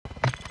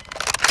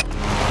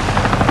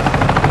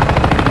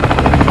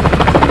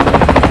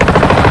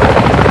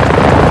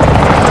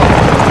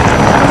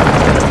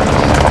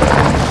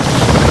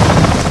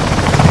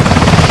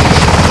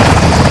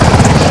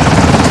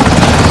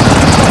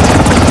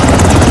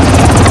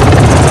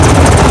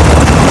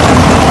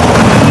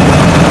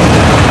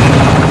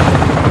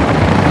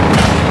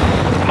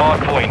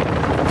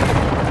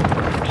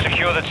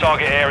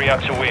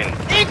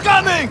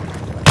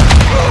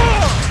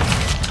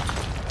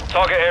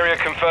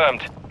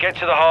confirmed. Get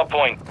to the hard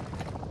point.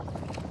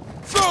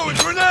 Throwing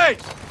grenade!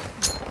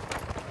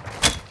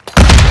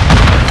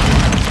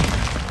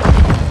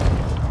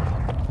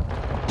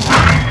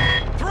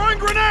 Throwing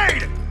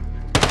grenade!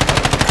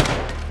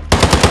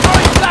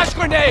 Throwing flash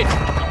grenade!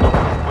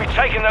 We've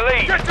taken the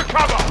lead. Get to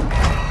cover!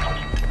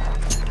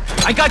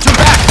 I got your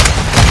back!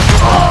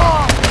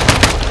 Oh!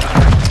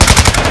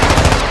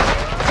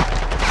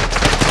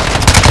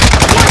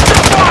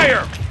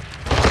 Fire!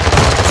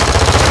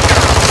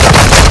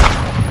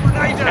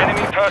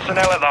 Enemy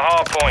personnel at the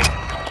hard point.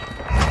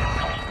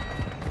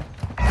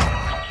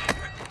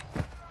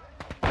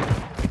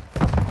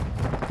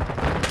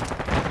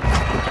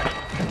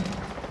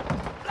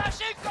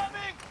 Flash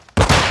incoming!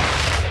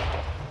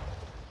 Fire!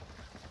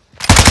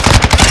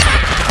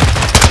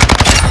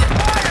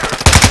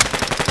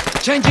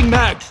 Changing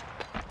mags!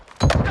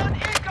 Gun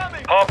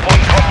incoming! Hard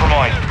point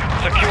compromised.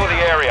 Secure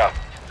the area.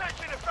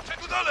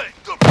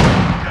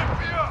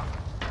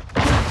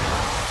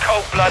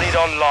 Cold-blooded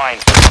online.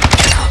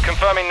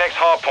 Confirming next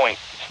hard point.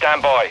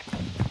 Stand by.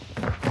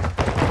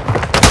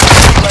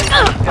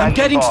 I'm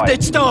getting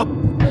stitched up!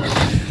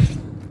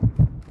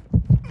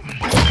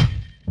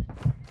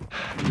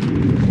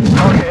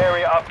 Target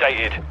area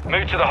updated.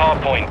 Move to the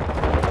hard point.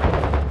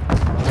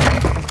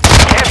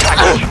 Care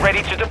package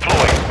ready to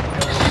deploy.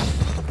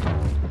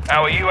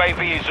 Our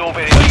UAV is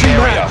orbiting the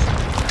area.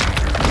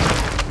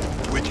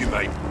 With you,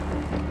 mate.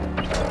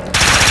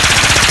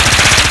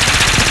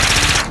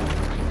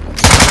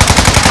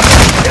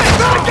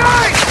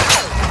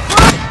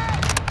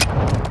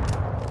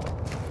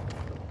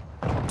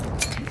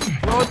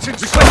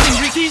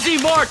 Requesting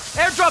TZ mark!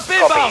 Airdrop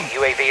inbound! Copy.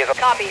 UAV is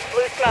Copy.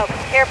 Blue smoke.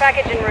 Care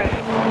package en route.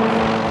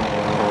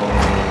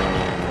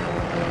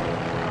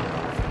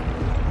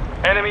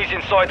 Enemies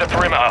inside the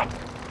perimeter.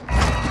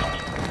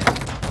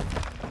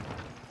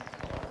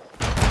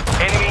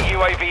 Enemy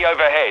UAV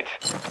overhead.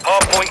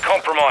 Hardpoint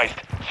compromised.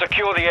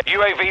 Secure the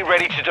UAV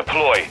ready to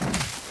deploy.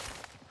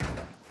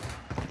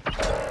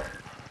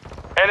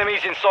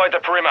 Enemies inside the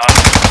perimeter.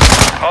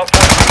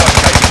 Hardpoint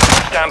relocated.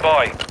 Stand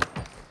by.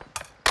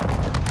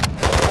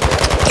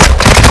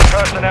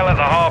 Personnel at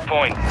the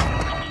hardpoint.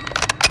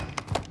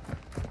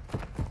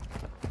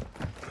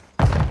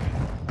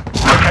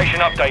 Location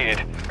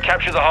updated.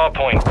 Capture the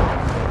hardpoint.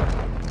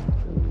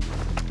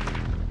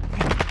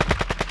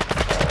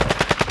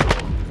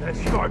 Their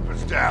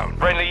sniper's down.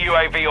 Friendly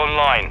UAV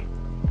online.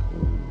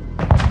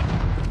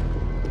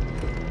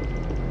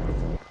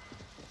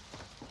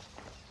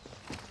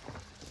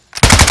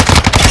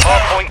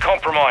 Hardpoint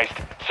compromised.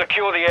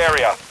 Secure the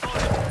area.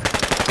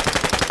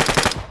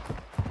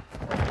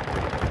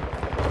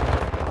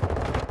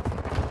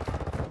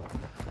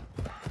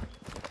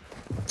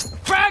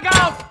 Frag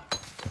out!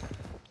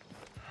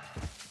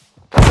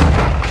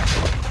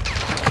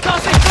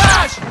 Tossing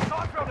flash!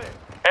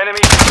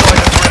 Enemies inside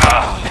the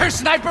perimeter. Their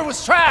sniper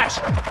was trash!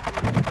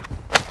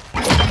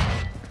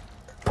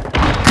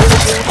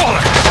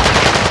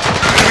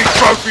 Enemy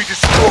trophy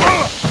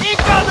destroyed!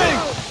 Incoming!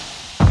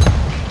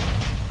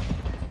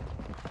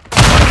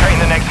 Locating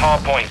the next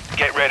hardpoint.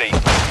 Get ready.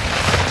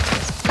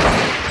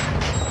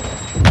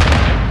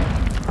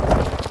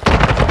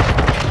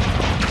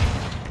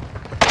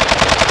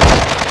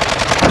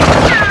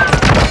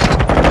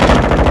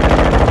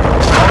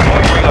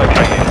 Hardpoint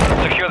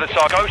relocated. Secure the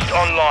target. Ghost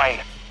online.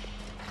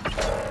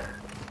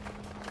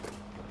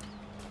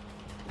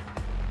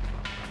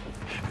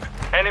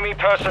 Enemy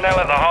personnel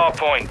at the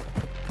hardpoint.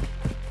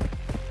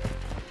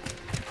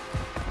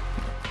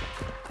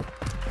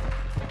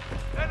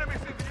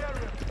 Enemies in the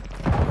area!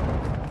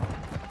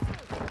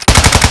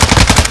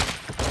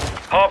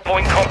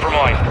 Hardpoint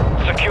compromised.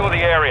 Secure the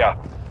area.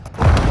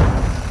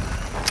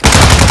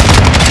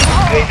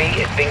 UAV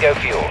is bingo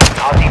fuel.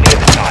 RTV at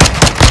the time.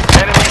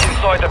 Enemies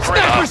inside the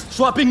perimeter. Snipers!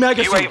 Swapping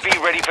magazines!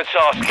 UAV ready for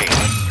tasking.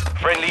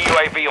 Friendly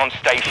UAV on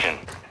station.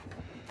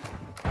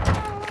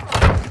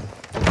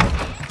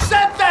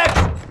 Set that!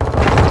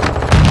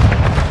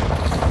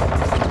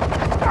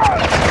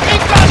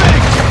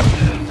 Incoming!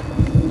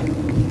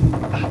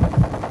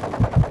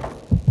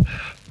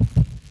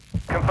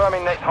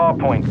 Confirming next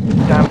hardpoint.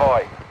 Stand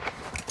by.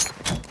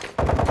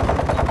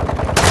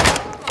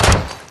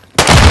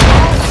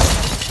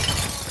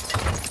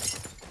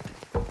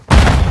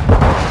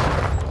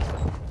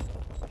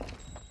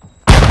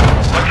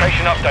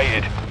 Location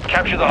updated.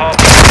 Capture the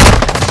hardpoint.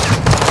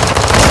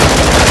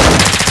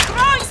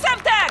 Throwing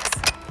Semtex!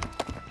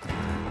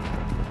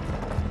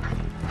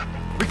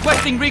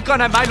 Requesting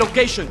recon at my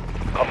location.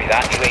 Copy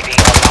that. UAV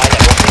online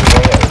and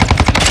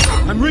opening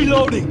your I'm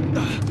reloading.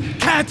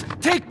 Can't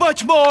take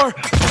much more.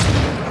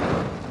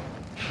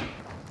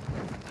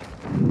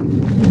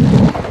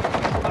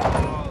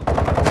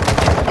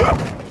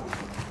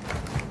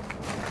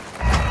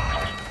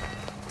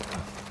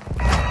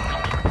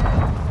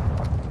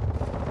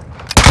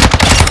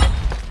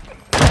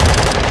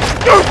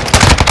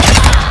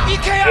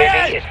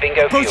 UAV is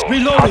bingo Approach fuel.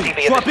 reloading. RTV at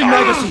the Swapping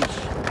time. magazines.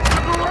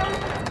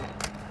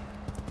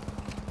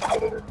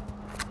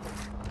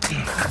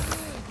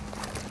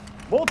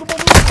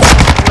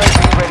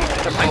 UAV ready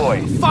to deploy.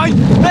 deploy. Find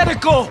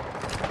medical!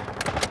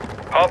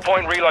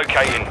 Hardpoint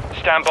relocating.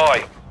 Stand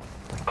by.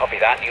 Copy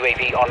that.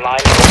 UAV online.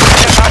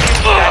 Care package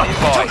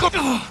standing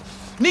by.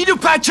 Need to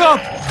patch up!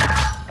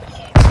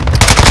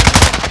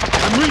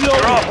 I'm You're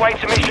reloading! halfway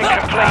to mission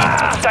complete.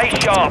 Stay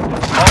sharp.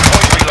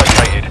 Hardpoint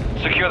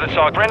relocated. Secure the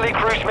target. Friendly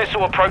cruise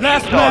missile approaching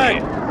Last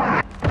target.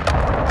 man!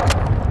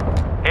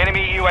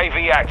 Enemy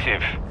UAV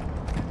active.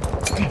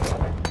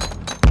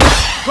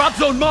 Drop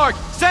zone marked!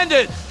 Send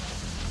it!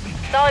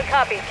 Solid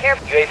copy.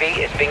 Careful. UAV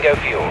is bingo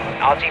fuel.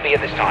 RTB at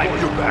this time.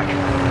 You're back.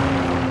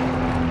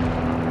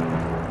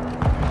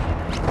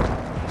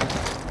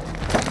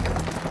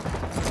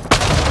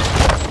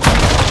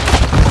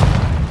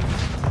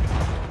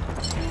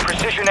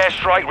 Precision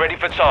airstrike ready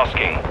for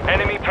tasking.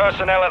 Enemy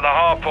personnel at the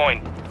hard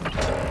point.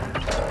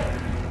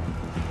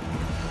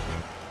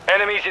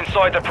 Enemies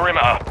inside the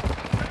perimeter.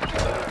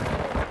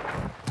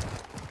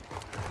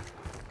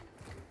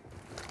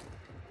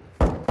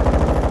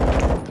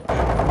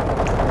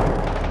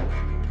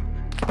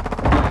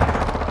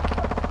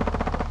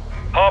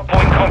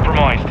 Hardpoint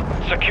compromised.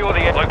 Secure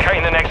the...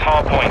 Locating the next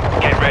hardpoint.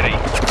 Get ready.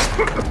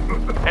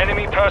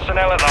 Enemy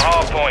personnel at the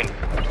hardpoint.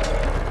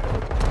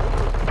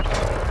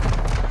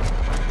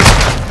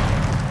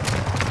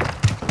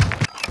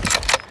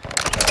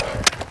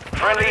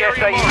 Friendly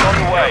SAE on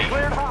the way.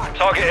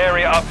 Target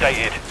area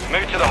updated.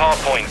 Move to the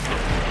hardpoint.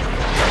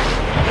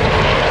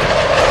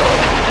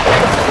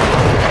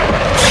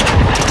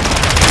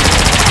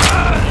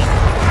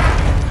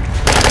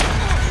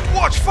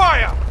 Watch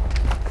fire!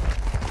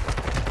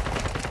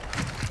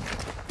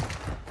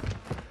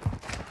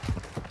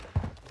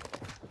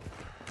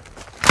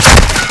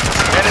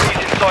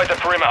 Enemies inside the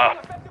perimeter.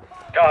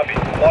 Copy.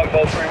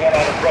 Longbow 3-1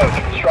 on approach.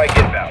 Strike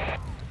inbound.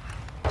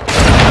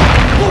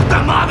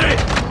 Puta madre!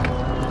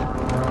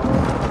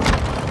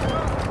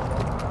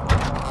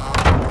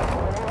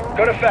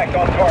 Good effect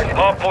on target.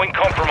 Hardpoint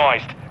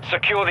compromised.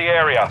 Secure the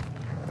area.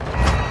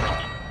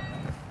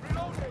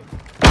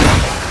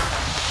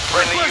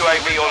 Friendly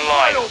UAV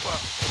online. On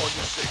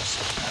your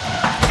six.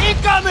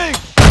 Incoming!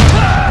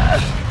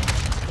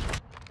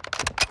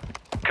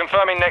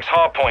 Confirming next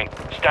hardpoint.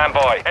 Stand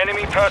by.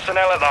 Enemy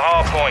personnel at the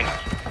hardpoint.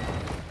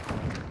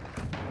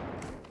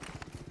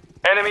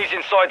 Enemies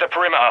inside the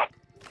perimeter.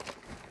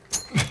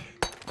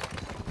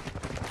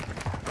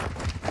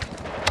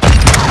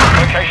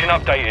 Location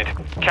updated.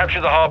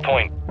 Capture the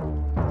hardpoint.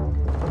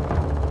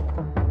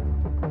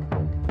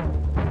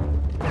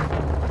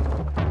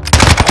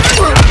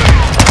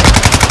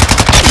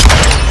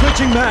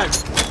 Switching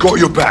mags! Got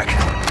your back.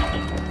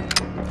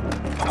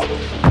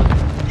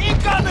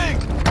 Incoming!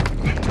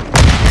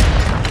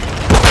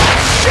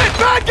 Shit,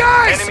 bad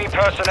guys! Enemy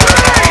personnel at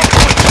the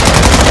hardpoint.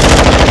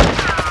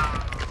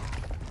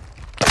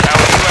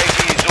 Our UAV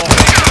is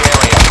orbiting the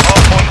area.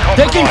 Hardpoint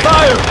compromised. Taking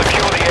fire!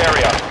 Secure the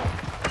area.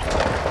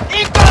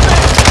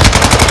 Incoming!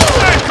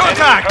 Enemy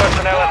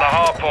personnel at the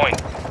hardpoint.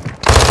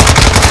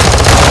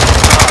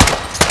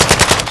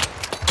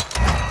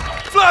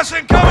 Flash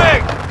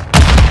incoming!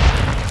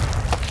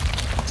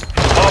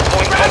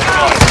 Hardpoint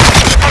compromised.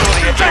 Secure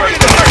the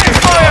Taking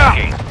fire!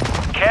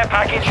 Care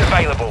package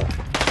available.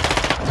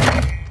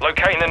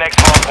 Locating the next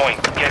hardpoint.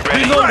 Get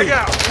ready. Reloading. Frag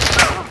out!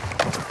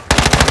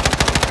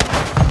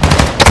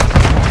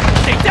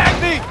 They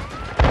tagged me!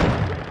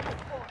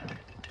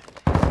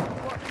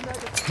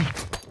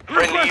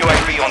 Friendly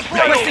UAV on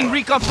Requesting station.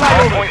 recon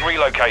flyover! Hardpoint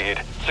relocated.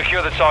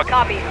 Secure the target.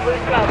 Copy. Blue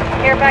smoke.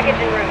 Care package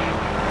en route.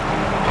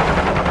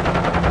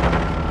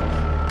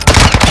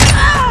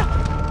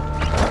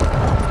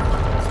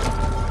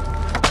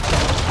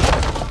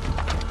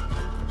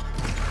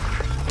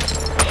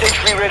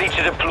 Sentry ready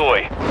to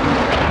deploy.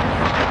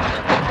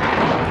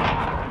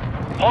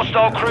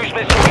 Hostile cruise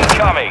missile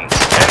incoming.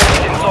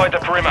 Enemies inside the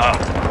perimeter.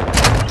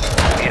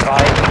 Be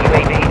advised,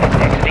 UAV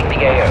is exiting the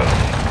AO.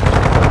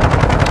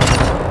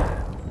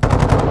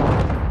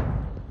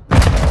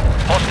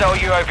 Hostile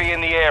UAV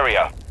in the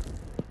area.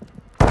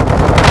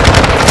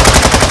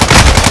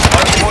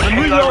 Overwatch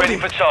Hilo ready reloading.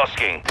 for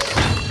tasking.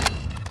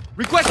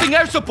 Requesting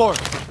air support!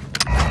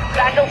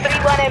 Battle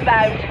 3-1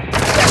 inbound.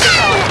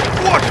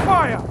 Watch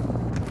fire!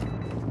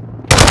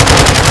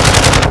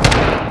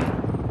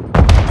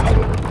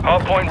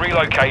 Hardpoint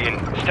relocating.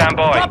 Stand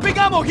by. Dropping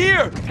ammo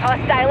here!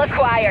 Hostile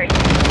acquired.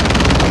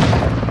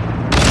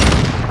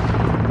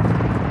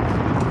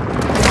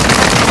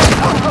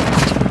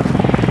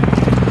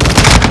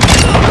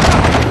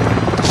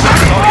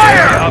 Target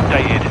area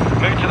updated.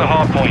 Move to the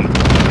hardpoint.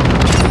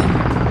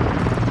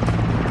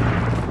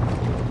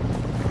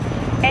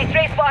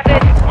 X-ray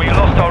spotted. We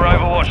lost our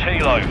Overwatch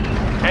Hilo.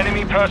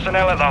 Enemy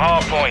personnel at the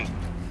hardpoint.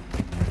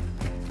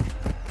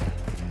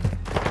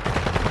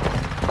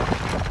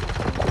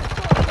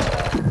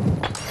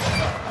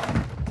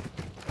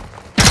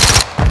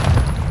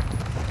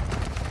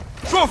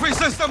 Trophy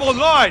system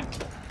online!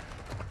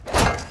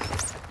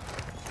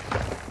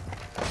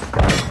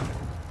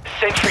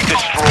 Sentry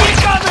destroyed.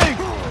 Incoming!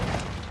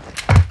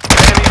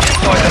 Enemies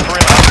inside the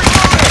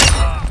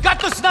perimeter. Got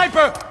the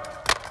sniper!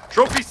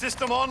 Trophy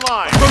system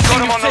online!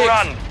 Got him on the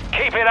run.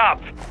 Keep it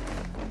up.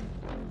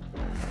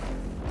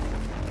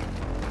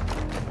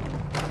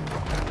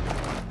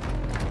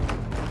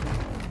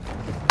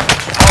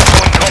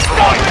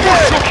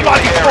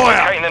 Bloody there.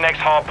 fire! Locating the next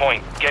hard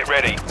point. Get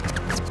ready.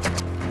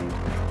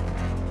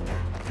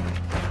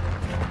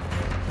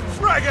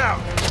 Frag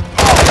out!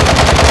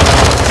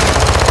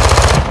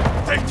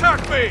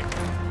 TikTok me!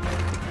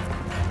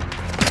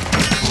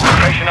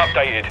 Location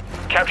updated.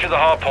 Capture the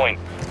hard point.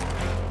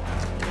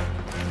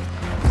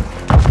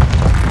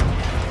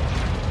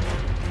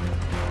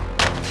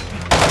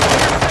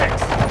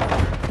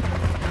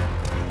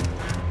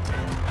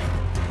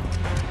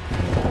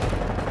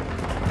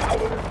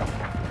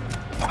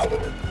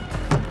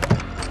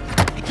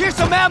 Here's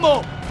some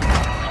ammo!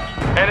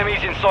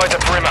 Enemies inside the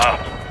perimeter.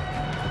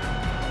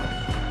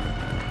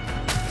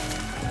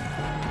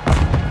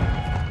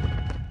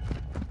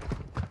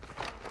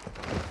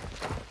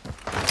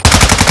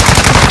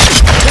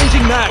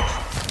 Changing mags!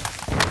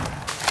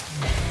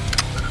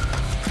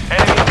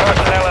 Enemy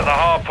personnel at the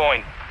hard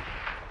point.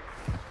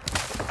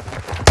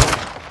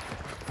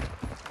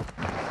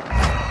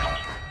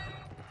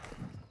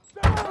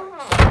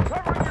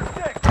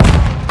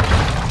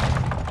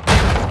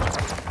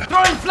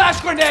 Throwing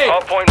flash grenade!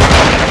 Hard point ready.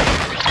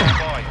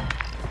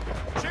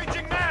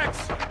 Changing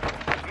mags!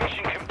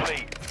 Mission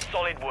complete.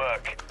 Solid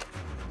work.